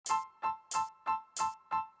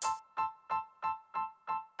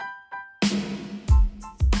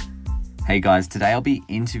Hey guys, today I'll be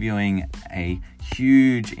interviewing a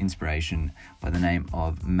huge inspiration by the name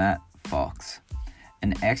of Matt Fox,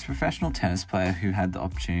 an ex-professional tennis player who had the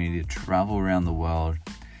opportunity to travel around the world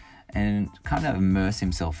and kind of immerse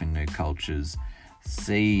himself in new cultures,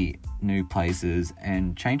 see new places,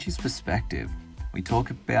 and change his perspective. We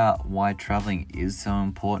talk about why traveling is so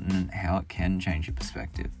important and how it can change your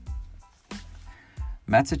perspective.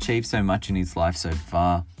 Matt's achieved so much in his life so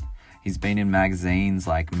far. He's been in magazines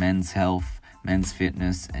like Men's Health, Men's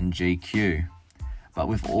Fitness, and GQ. But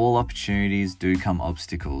with all opportunities do come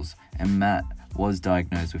obstacles, and Matt was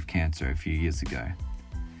diagnosed with cancer a few years ago.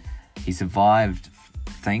 He survived,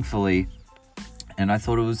 thankfully, and I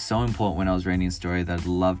thought it was so important when I was reading his story that I'd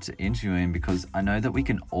love to interview him because I know that we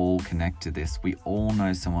can all connect to this. We all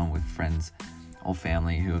know someone with friends or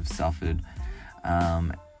family who have suffered,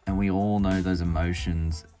 and we all know those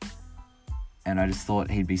emotions. And I just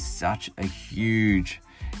thought he'd be such a huge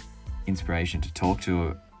inspiration to talk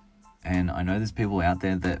to. And I know there's people out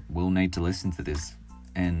there that will need to listen to this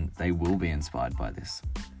and they will be inspired by this.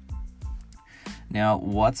 Now,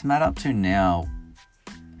 what's Matt up to now?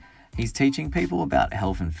 He's teaching people about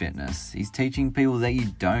health and fitness. He's teaching people that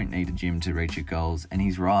you don't need a gym to reach your goals, and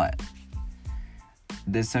he's right.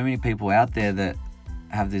 There's so many people out there that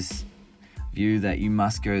have this view that you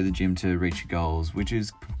must go to the gym to reach your goals, which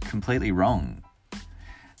is completely wrong.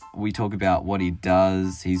 We talk about what he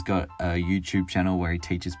does. He's got a YouTube channel where he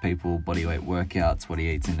teaches people bodyweight workouts, what he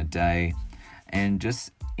eats in a day, and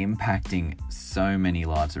just impacting so many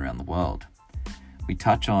lives around the world. We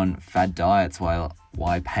touch on fad diets, why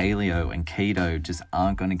paleo and keto just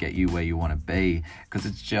aren't going to get you where you want to be because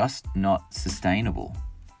it's just not sustainable.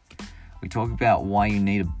 We talk about why you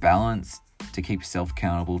need a balance to keep yourself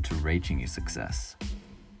accountable to reaching your success.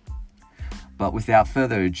 But without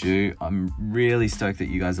further ado, I'm really stoked that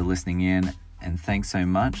you guys are listening in, and thanks so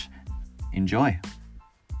much. Enjoy.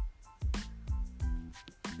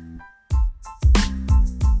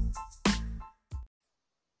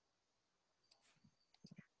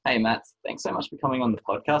 Hey Matt, thanks so much for coming on the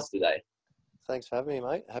podcast today. Thanks for having me,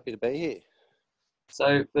 mate. Happy to be here.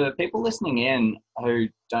 So for people listening in who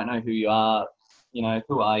don't know who you are,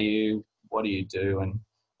 who are you, what do you do, and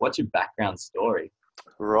what's your background story?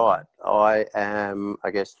 Right. I am,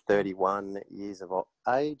 31 years of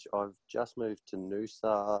age. I've just moved to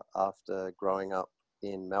Noosa after growing up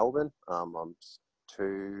in Melbourne. I'm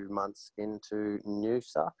 2 months into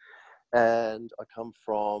Noosa, and I come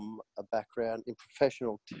from a background in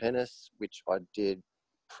professional tennis, which I did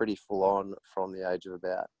pretty full on from the age of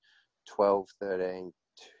about 12, 13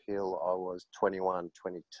 till I was 21,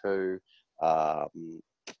 22,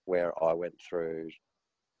 where I went through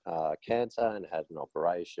cancer and had an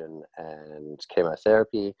operation and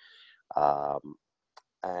chemotherapy,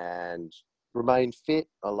 and remained fit.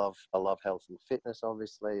 I love health and fitness.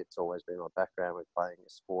 Obviously, it's always been my background with playing a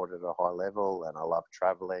sport at a high level, and I love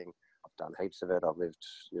traveling. I've done heaps of it. I've lived,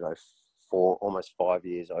 for almost 5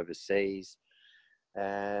 years overseas,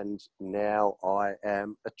 and now I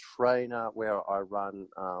am a trainer where I run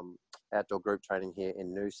outdoor group training here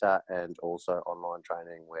in Noosa and also online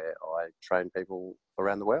training where I train people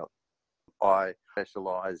around the world. I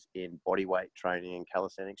specialise in bodyweight training and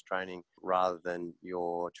calisthenics training rather than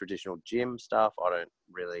your traditional gym stuff. I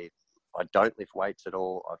don't lift weights at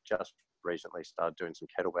all. I've just recently started doing some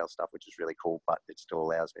kettlebell stuff, which is really cool, but it still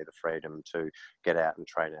allows me the freedom to get out and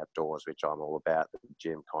train outdoors, which I'm all about. The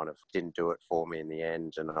gym kind of didn't do it for me in the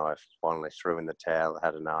end, and I finally threw in the towel,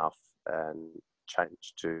 had enough, and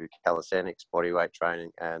changed to calisthenics, bodyweight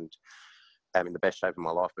training, and I'm in the best shape of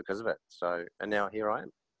my life because of it. So, and now here I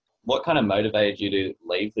am. What kind of motivated you to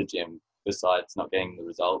leave the gym besides not getting the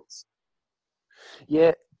results?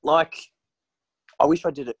 Yeah, I wish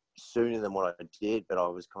I did it sooner than what I did, but I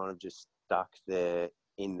was kind of just stuck there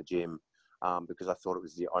in the gym because I thought it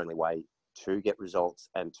was the only way to get results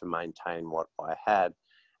and to maintain what I had.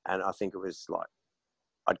 And I think it was like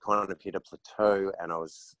I'd kind of hit a plateau, and I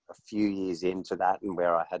was a few years into that and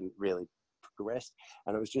where I hadn't really progressed.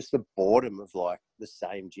 And it was just the boredom of like the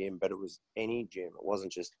same gym, but it was any gym.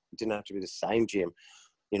 It didn't have to be the same gym,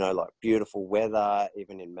 like beautiful weather.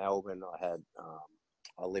 Even in Melbourne, I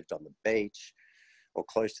lived on the beach or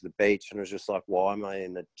close to the beach, and it was just like, why am I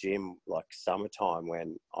in the gym like summertime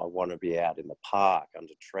when I want to be out in the park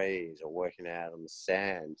under trees or working out on the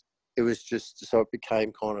sand? It was just, so it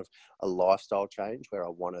became kind of a lifestyle change where I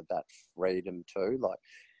wanted that freedom too. Like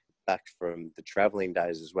back from the traveling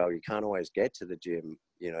days as well, you can't always get to the gym.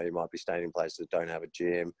 You might be staying in places that don't have a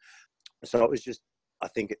gym. So it was just, I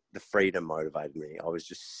think the freedom motivated me. I was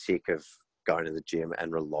just sick of going to the gym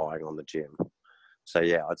and relying on the gym. So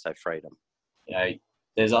yeah, I'd say freedom.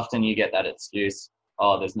 there's often you get that excuse,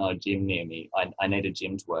 oh, there's not a gym near me. I need a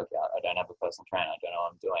gym to work out. I don't have a personal trainer. I don't know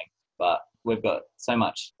what I'm doing. But we've got so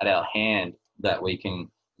much at our hand that we can,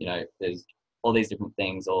 there's all these different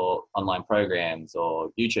things, or online programs, or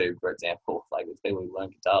YouTube, for example. Like there's people who learn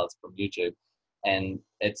guitars from YouTube. And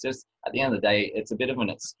it's just, at the end of the day, it's a bit of an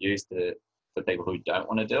excuse for people who don't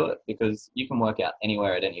want to do it, because you can work out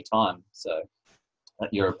anywhere at any time. So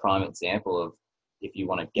you're a prime example of, if you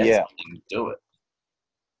want to get something, do it.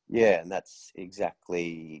 Yeah, and that's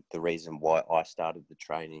exactly the reason why I started the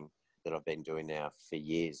training that I've been doing now for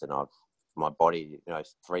years. And my body,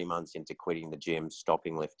 3 months into quitting the gym,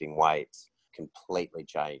 stopping lifting weights, completely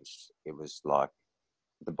changed. It was like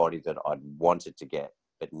the body that I'd wanted to get,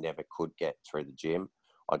 but never could get through the gym.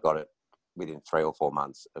 I got it within 3 or 4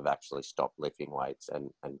 months of actually stopped lifting weights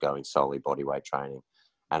and going solely body weight training.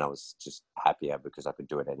 And I was just happier because I could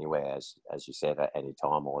do it anywhere, as you said, at any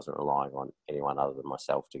time. I wasn't relying on anyone other than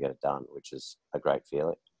myself to get it done, which is a great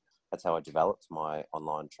feeling. That's how I developed my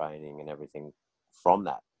online training and everything from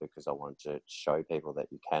that, because I wanted to show people that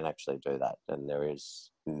you can actually do that and there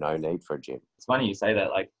is no need for a gym. It's funny you say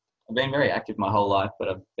that. Like, I've been very active my whole life, but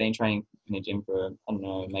I've been training in a gym for, I don't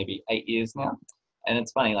know, maybe 8 years now. And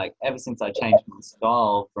it's funny, like, ever since I changed my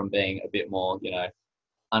style from being a bit more,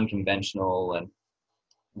 unconventional and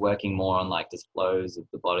working more on like just flows of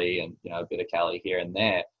the body and, a bit of calorie here and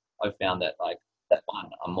there, I've found that, like, one,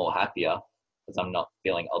 I'm more happier because I'm not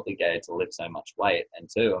feeling obligated to lift so much weight. And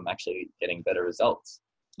two, I'm actually getting better results.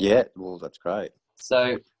 Yeah, well, that's great.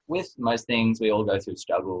 So with most things, we all go through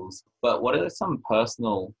struggles, but what are some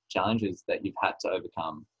personal challenges that you've had to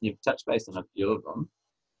overcome? You've touched base on a few of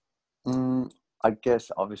them. I guess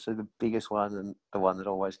obviously the biggest one, and the one that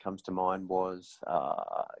always comes to mind, was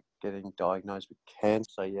getting diagnosed with cancer.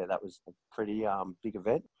 So yeah, that was a pretty big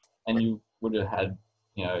event. And you would have had,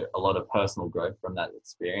 a lot of personal growth from that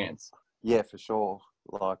experience. Yeah, for sure.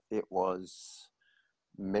 Like, it was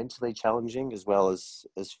mentally challenging as well as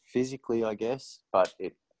physically, I guess, but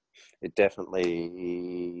it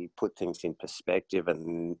definitely put things in perspective,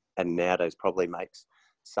 and nowadays probably makes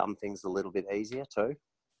some things a little bit easier too.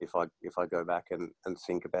 If I go back and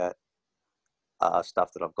think about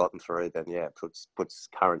stuff that I've gotten through, then yeah, it puts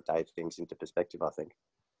current day things into perspective, I think.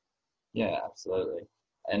 Yeah, absolutely.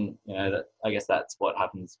 And I guess that's what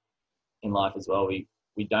happens in life as well. We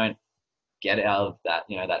don't get out of that,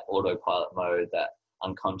 that autopilot mode, that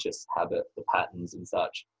unconscious habit, the patterns and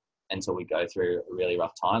such, until we go through a really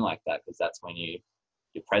rough time like that, because that's when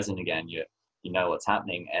you're present again, you know what's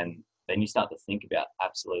happening, and then you start to think about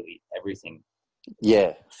absolutely everything.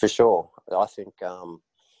 Yeah, for sure. I think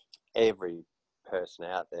every person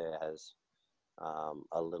out there has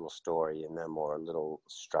a little story in them, or a little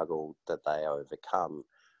struggle that they overcome,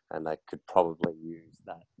 and they could probably use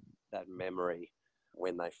that memory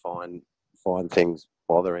when they find things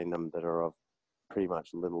bothering them that are of pretty much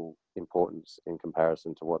little importance in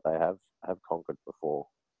comparison to what they have conquered before.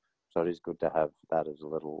 So it is good to have that as a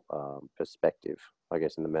little perspective, I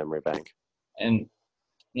guess, in the memory bank. And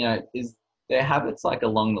is there habits like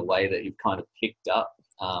along the way that you've kind of picked up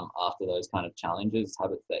after those kind of challenges,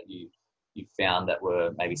 habits that you found that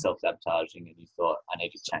were maybe self-sabotaging and you thought, I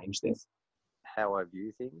need to change this? How I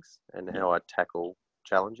view things and how I tackle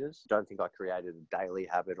challenges. I don't think I created a daily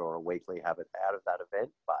habit or a weekly habit out of that event,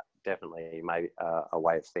 but definitely maybe a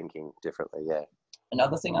way of thinking differently, yeah.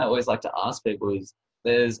 Another thing I always like to ask people is,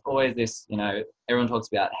 there's always this, everyone talks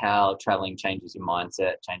about how traveling changes your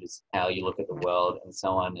mindset, changes how you look at the world and so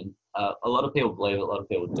on. And a lot of people believe it, a lot of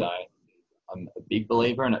people don't. I'm a big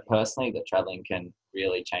believer in it personally, that traveling can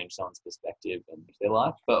really change someone's perspective and their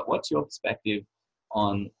life. But what's your perspective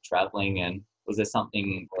on traveling, and was there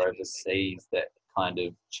something overseas that kind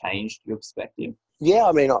of changed your perspective? Yeah,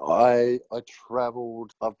 I mean, I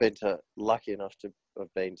travelled. Lucky enough to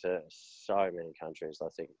have been to so many countries. I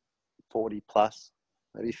think 40 plus,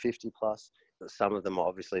 maybe 50 plus. Some of them are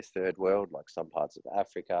obviously third world, like some parts of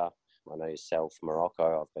Africa. I know yourself,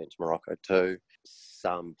 Morocco. I've been to Morocco too.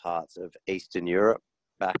 Some parts of Eastern Europe,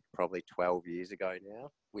 back probably 12 years ago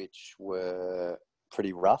now, which were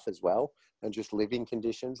pretty rough as well. And just living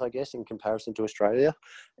conditions, I guess, in comparison to Australia.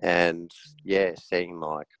 And yeah, seeing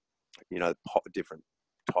like, different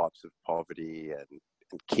types of poverty and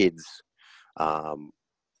kids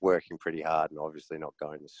working pretty hard and obviously not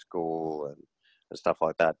going to school and stuff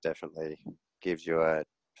like that definitely gives you a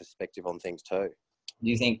perspective on things too. Do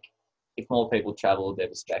you think if more people travelled, their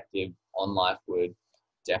perspective on life would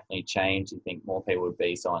definitely change? Do you think more people would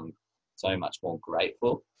be so much more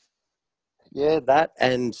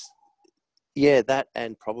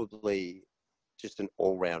just an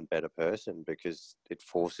all-round better person because it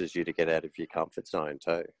forces you to get out of your comfort zone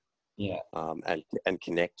too. Yeah. And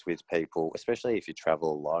connect with people, especially if you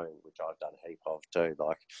travel alone, which I've done a heap of too.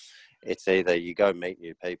 Like, it's either you go meet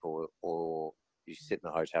new people or you sit in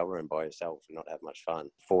a hotel room by yourself and not have much fun.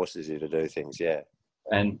 Forces you to do things, yeah.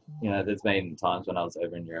 And, there's been times when I was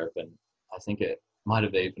over in Europe, and I think it might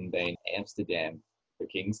have even been Amsterdam for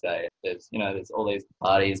King's Day. There's all these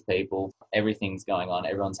parties, people, everything's going on,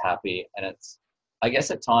 everyone's happy. And I guess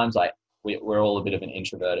at times, like, we're all a bit of an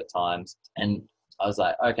introvert at times. And I was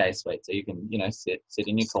like, okay, sweet. So you can, sit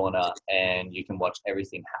in your corner and you can watch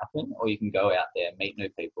everything happen, or you can go out there, meet new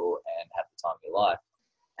people and have the time of your life.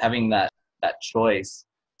 Having that choice,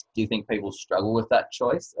 do you think people struggle with that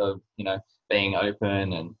choice of, being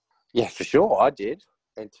open? And yeah, for sure, I did,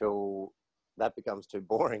 until that becomes too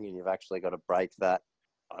boring and you've actually got to break that,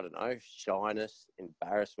 I don't know, shyness,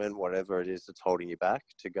 embarrassment, whatever it is that's holding you back,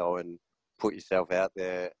 to go and put yourself out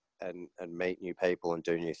there and meet new people and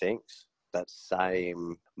do new things. That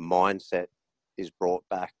same mindset is brought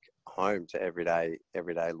back home to everyday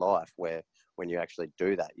life, where when you actually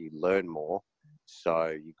do that, you learn more, so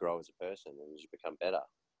you grow as a person and you become better.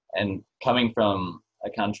 And coming from a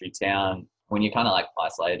country town, when you're kind of like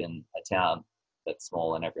isolated in a town that's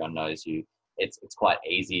small and everyone knows you, it's quite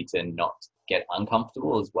easy to not get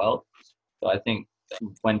uncomfortable as well. So I think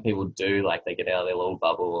when people do, like, they get out of their little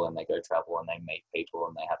bubble and they go travel and they meet people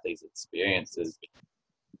and they have these experiences.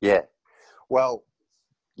 Yeah. Well,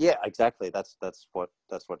 yeah, exactly. That's what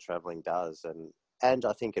traveling does, and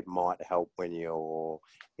I think it might help when you're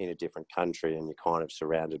in a different country and you're kind of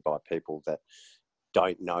surrounded by people that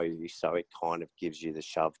don't know you, so it kind of gives you the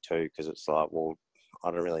shove too, because it's like, well,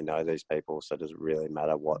 I don't really know these people, so does it really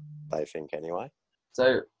matter what they think anyway?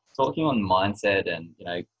 So talking on mindset and,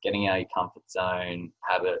 getting out of your comfort zone,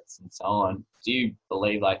 habits and so on, do you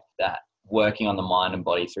believe like that working on the mind and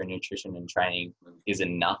body through nutrition and training is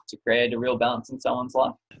enough to create a real balance in someone's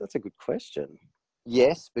life? That's a good question.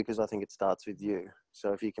 Yes, because I think it starts with you.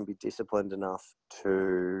 So if you can be disciplined enough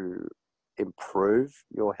to improve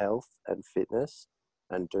your health and fitness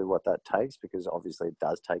and do what that takes, because obviously it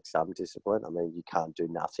does take some discipline. I mean, you can't do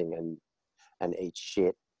nothing and eat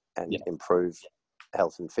shit and improve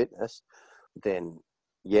health and fitness. Then,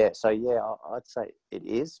 I'd say it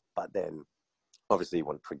is, but then obviously you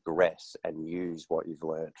want to progress and use what you've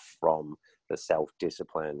learned from the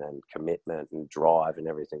self-discipline and commitment and drive and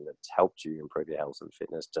everything that's helped you improve your health and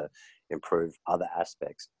fitness to improve other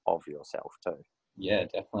aspects of yourself too. Yeah,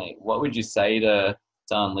 definitely. What would you say to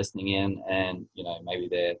someone listening in and, maybe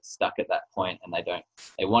they're stuck at that point and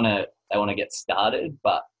they want to get started,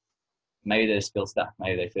 but maybe they're still stuck.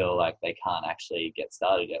 Maybe they feel like they can't actually get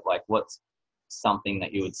started yet. Like, what's something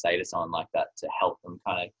that you would say to someone like that to help them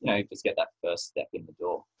kind of, just get that first step in the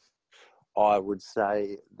door? I would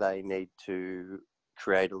say they need to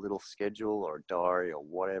create a little schedule or a diary or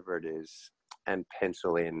whatever it is and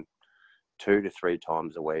pencil in 2 to 3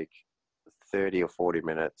 times a week, 30 or 40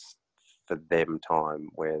 minutes for them time,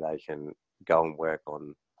 where they can go and work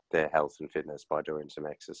on their health and fitness by doing some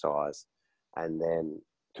exercise. And then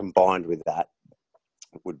combined with that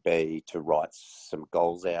would be to write some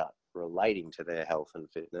goals out relating to their health and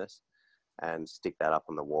fitness and stick that up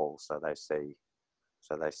on the wall, so they see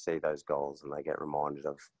those goals and they get reminded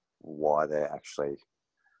of why they're actually,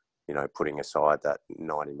 putting aside that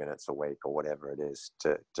 90 minutes a week or whatever it is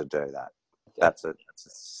to do that. That's a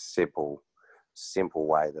simple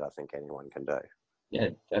way that I think anyone can do. Yeah,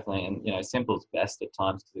 definitely. And, simple's best at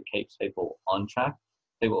times because it keeps people on track.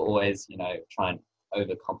 People always, try and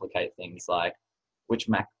overcomplicate things, like which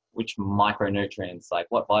micronutrients, like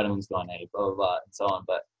what vitamins do I need, blah, blah, blah, and so on.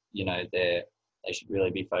 But, they should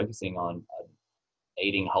really be focusing on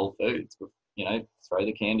eating whole foods. Throw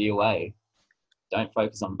the candy away. Don't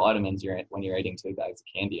focus on vitamins when you're eating 2 bags of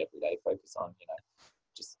candy every day. Focus on,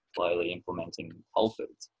 just slowly implementing whole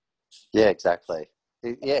foods. Yeah, exactly.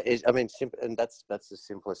 Simple, and that's the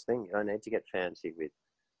simplest thing. You don't need to get fancy with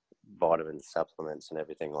vitamin supplements and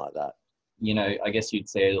everything like that. I guess you'd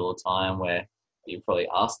see it all the time, where you probably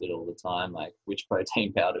asked it all the time, like, which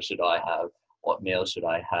protein powder should I have? What meal should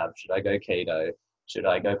I have? Should I go keto? Should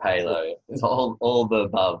I go paleo? It's all the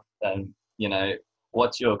above. And,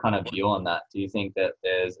 what's your kind of view on that? Do you think that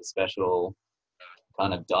there's a special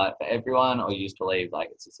kind of diet for everyone, or you just believe like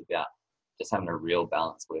it's just about just having a real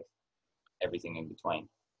balance with everything in between?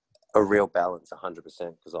 A real balance, 100%,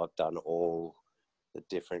 because I've done all the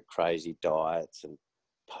different crazy diets and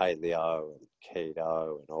paleo and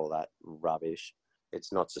keto and all that rubbish.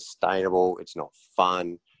 It's not sustainable. It's not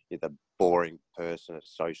fun. You're the boring person at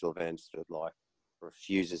social events that like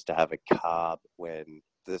refuses to have a carb when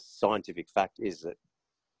the scientific fact is that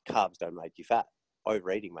carbs don't make you fat.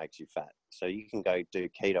 Overeating makes you fat. So you can go do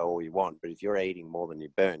keto all you want, but if you're eating more than you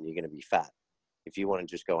burn, you're going to be fat. If you want to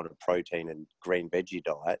just go on a protein and green veggie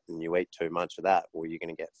diet and you eat too much of that, well, you're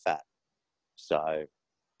going to get fat. So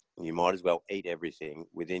you might as well eat everything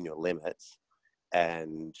within your limits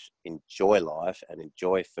and enjoy life and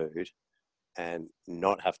enjoy food and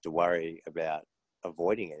not have to worry about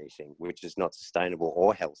avoiding anything, which is not sustainable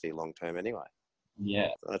or healthy long term anyway. Yeah.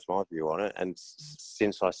 That's my view on it. And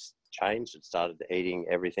since I changed and started eating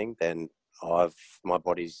everything, then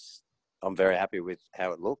I'm very happy with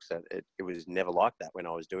how it looks. And it was never like that when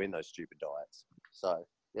I was doing those stupid diets. So,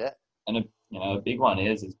 yeah. And a big one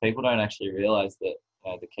is people don't actually realize that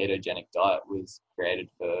the ketogenic diet was created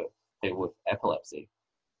for people with epilepsy.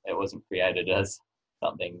 It wasn't created as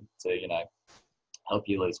something to, help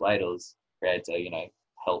you lose weight. It was created to,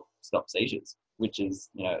 help stop seizures, which is,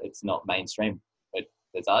 it's not mainstream.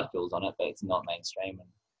 There's articles on it, but it's not mainstream. And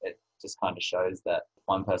it just kind of shows that if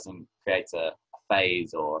one person creates a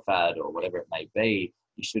phase or a fad or whatever it may be,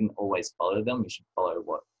 you shouldn't always follow them. You should follow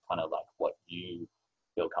what you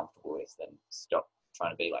feel comfortable with, and stop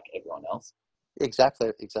trying to be like everyone else.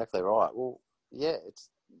 Exactly right. Well, yeah, it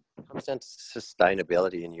comes down to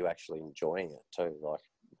sustainability and you actually enjoying it too. Like,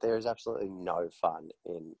 there is absolutely no fun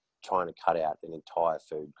in trying to cut out an entire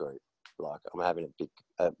food group. Like, I'm having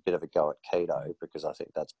a bit of a go at keto because I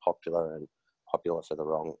think that's popular for the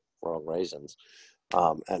wrong reasons,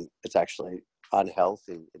 and it's actually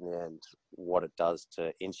unhealthy in the end. What it does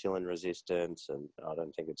to insulin resistance, and I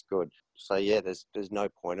don't think it's good. So yeah, there's no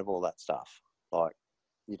point of all that stuff. Like,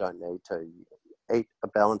 you don't need to eat a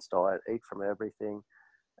balanced diet, eat from everything,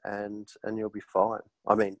 and you'll be fine.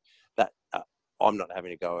 I mean, that I'm not having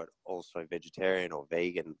to go at also vegetarian or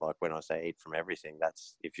vegan. Like, when I say eat from everything,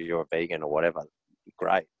 that's if you're a vegan or whatever,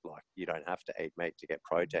 great. Like, you don't have to eat meat to get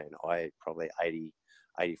protein. I eat probably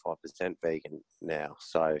 85% vegan now.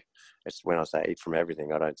 So it's, when I say eat from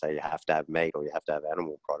everything, I don't say you have to have meat or you have to have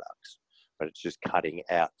animal products, but it's just cutting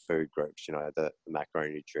out food groups, the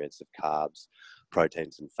macronutrients of carbs,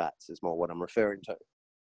 proteins and fats is more what I'm referring to.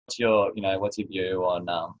 What's your view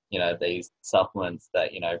on, these supplements that,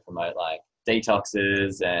 promote like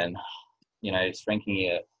detoxes and,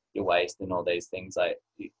 shrinking your waist and all these things, like,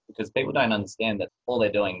 because people don't understand that all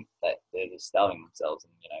they're doing, that they're just starving themselves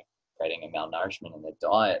and, creating a malnourishment in their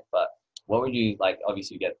diet. But what would you, like,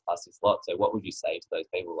 obviously you get asked this a lot, so what would you say to those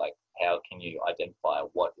people? Like, how can you identify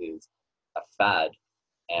what is a fad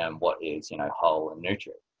and what is, whole and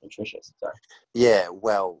nutritious? Sorry. Yeah,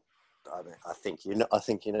 well, I mean, I think you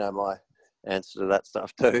know my answer to that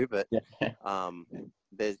stuff too. But yeah. I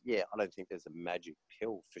don't think there's a magic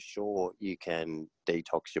pill. For sure, you can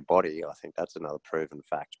detox your body. I think that's another proven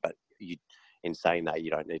fact. But in saying that, you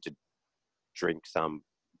don't need to drink some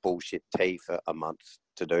bullshit tea for a month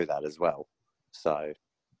to do that as well. So,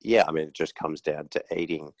 yeah, I mean, it just comes down to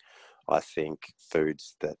eating, I think,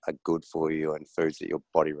 foods that are good for you and foods that your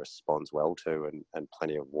body responds well to, and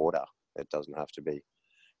plenty of water. It doesn't have to be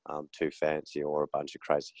too fancy or a bunch of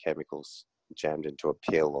crazy chemicals jammed into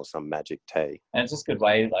a pill or some magic tea. And it's just a good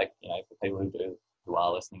way, like, for people who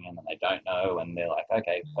are listening in and they don't know, and they're like,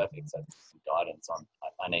 okay, perfect. So some guidance on,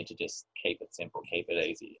 I need to just keep it simple, keep it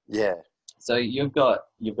easy. Yeah. So you've got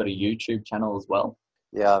a YouTube channel as well?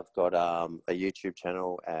 Yeah, I've got a YouTube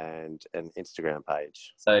channel and an Instagram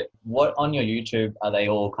page. So what on your YouTube, are they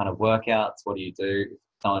all kind of workouts? What do you do?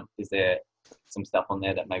 Is there some stuff on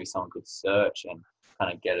there that maybe someone could search and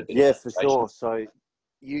kind of get a bit of for sure. So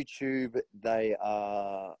YouTube, they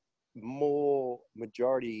are more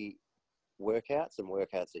majority workouts and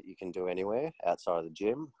workouts that you can do anywhere outside of the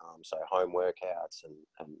gym. So home workouts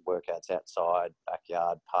and workouts outside,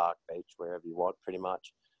 backyard, park, beach, wherever you want, pretty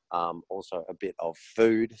much. Also a bit of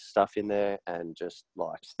food stuff in there, and just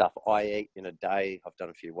like stuff I eat in a day. I've done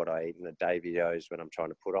a few what I eat in a day videos when I'm trying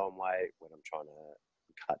to put on weight, when I'm trying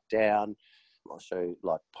to cut down. I'll show you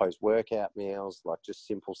like post-workout meals, like just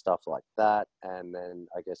simple stuff like that. And then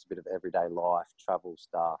I guess a bit of everyday life, travel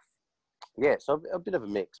stuff. Yeah, so a bit of a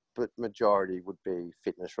mix, but majority would be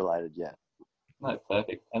fitness related, yeah. No,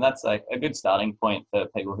 perfect. And that's like a good starting point for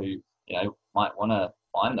people who, might want to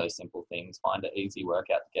find those simple things, find an easy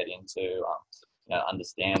workout to get into,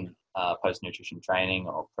 understand post-nutrition training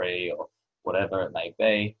or pre or whatever it may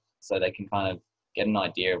be, so they can kind of get an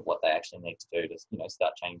idea of what they actually need to do to,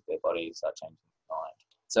 start changing their body, start changing their mind.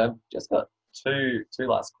 So I've just got two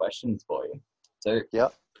last questions for you. So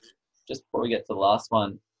just before we get to the last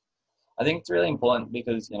one, I think it's really important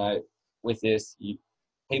because, with this,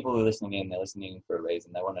 people who are listening in, they're listening for a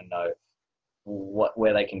reason. They want to know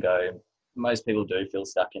where they can go. Most people do feel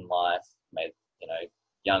stuck in life.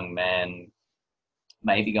 young men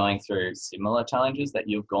maybe going through similar challenges that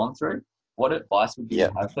you've gone through, what advice would you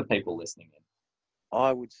have for people listening in?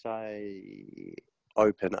 I would say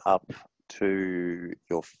open up to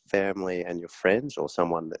your family and your friends, or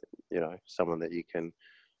someone that you can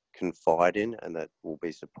confide in and that will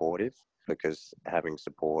be supportive, because having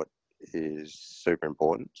support is super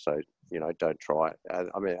important. So, don't try it.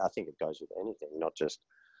 I mean, I think it goes with anything, not just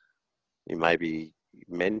maybe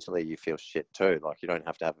mentally you feel shit too. Like, you don't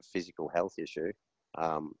have to have a physical health issue.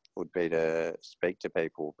 Would be to speak to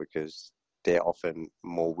people, because they're often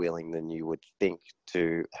more willing than you would think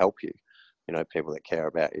to help you. People that care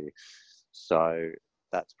about you. So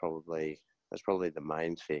that's probably the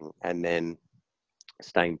main thing. And then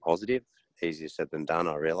staying positive, easier said than done,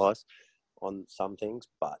 I realise, on some things,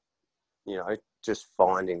 but just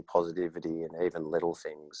finding positivity in even little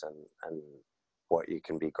things, and what you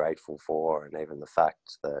can be grateful for, and even the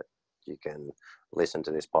fact that you can listen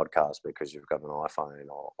to this podcast because you've got an iPhone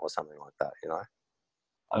or something like that.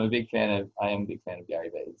 I am a big fan of Gary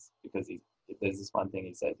Vee, because there's this one thing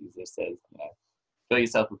he says. He just says, fill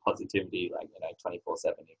yourself with positivity,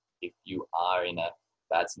 24/7. If you are in a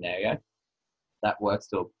bad scenario, that works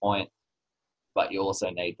to a point, but you also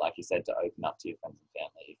need, like you said, to open up to your friends and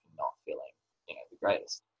family if you're not feeling, the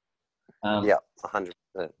greatest.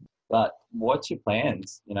 100%. But what's your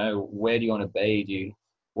plans? Where do you want to be?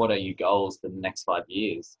 What are your goals for the next 5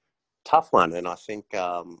 years? Tough one. And I think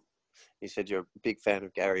you said you're a big fan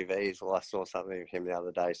of Gary Vee. Well, I saw something of him the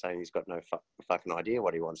other day saying he's got no fucking idea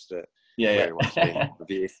what he wants to, where he wants to be in 5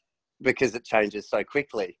 years, because it changes so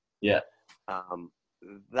quickly. Yeah.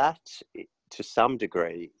 That, to some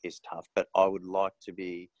degree, is tough, but I would like to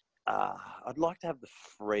be, I'd like to have the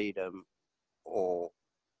freedom, or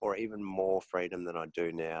even more freedom than I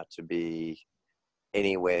do now, to be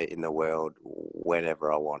anywhere in the world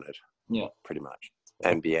whenever I wanted. Yeah, pretty much,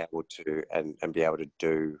 and be able to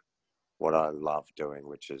do what I love doing,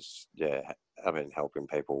 which is helping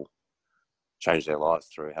people change their lives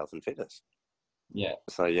through health and fitness. Yeah.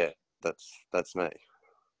 So that's me.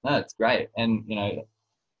 No, it's great, and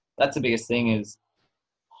that's the biggest thing is,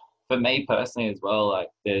 for me personally as well. Like,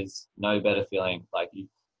 there's no better feeling.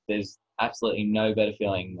 There's absolutely no better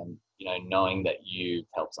feeling than knowing that you've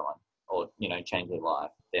helped someone, or change their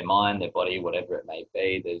life, their mind, their body, whatever it may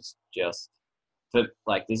be. There's just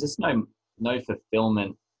no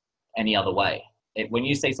fulfillment any other way. When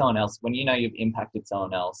you see someone else, when you've impacted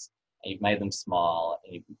someone else and you've made them smile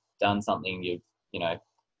and you've done something, you've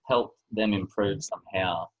helped them improve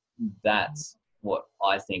somehow, that's what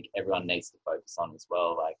I think everyone needs to focus on as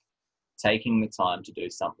well. Like, taking the time to do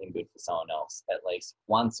something good for someone else at least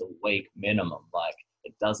once a week minimum. Like,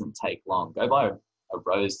 it doesn't take long. Go buy a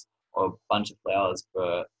rose or a bunch of flowers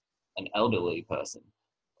for an elderly person.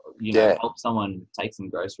 Help someone take some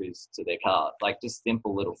groceries to their car. Like, just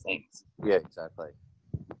simple little things. Yeah, exactly.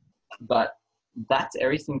 But that's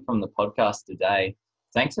everything from the podcast today.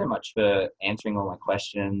 Thanks so much for answering all my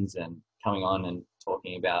questions and coming on and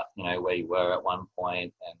talking about, where you were at one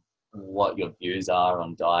point and what your views are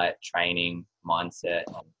on diet, training, mindset,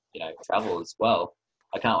 and, travel as well.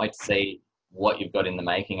 I can't wait to see what you've got in the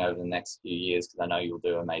making over the next few years, because I know you'll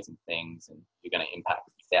do amazing things and you're going to impact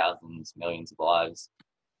thousands, millions of lives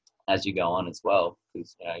as you go on as well,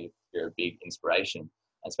 because, you're a big inspiration.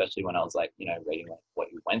 Especially when I was reading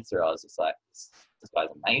what you went through, I was just like, this guy's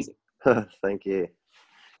amazing. Thank you.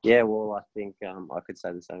 Yeah, well, I think I could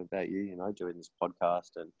say the same about you, doing this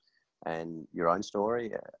podcast and your own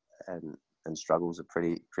story, and struggles are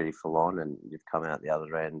pretty full on, and you've come out the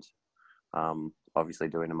other end, obviously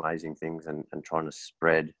doing amazing things and trying to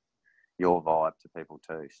spread your vibe to people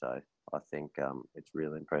too. So I think it's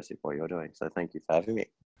really impressive what you're doing. So thank you for having me.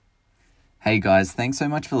 Hey guys, thanks so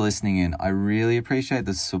much for listening in. I really appreciate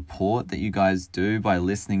the support that you guys do by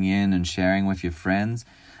listening in and sharing with your friends.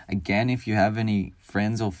 Again, if you have any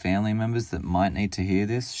friends or family members that might need to hear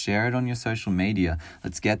this, share it on your social media.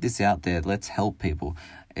 Let's get this out there. Let's help people.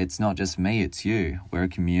 It's not just me, it's you. We're a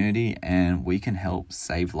community and we can help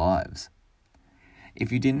save lives.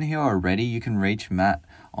 If you didn't hear already, you can reach Matt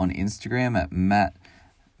on Instagram at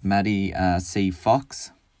Matty C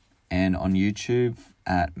Fox, and on YouTube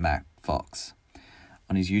at Matt Fox.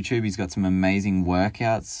 On his YouTube, he's got some amazing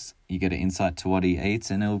workouts. You get an insight to what he eats,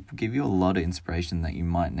 and it'll give you a lot of inspiration that you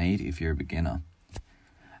might need if you're a beginner.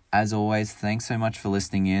 As always, thanks so much for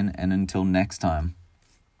listening in, and until next time.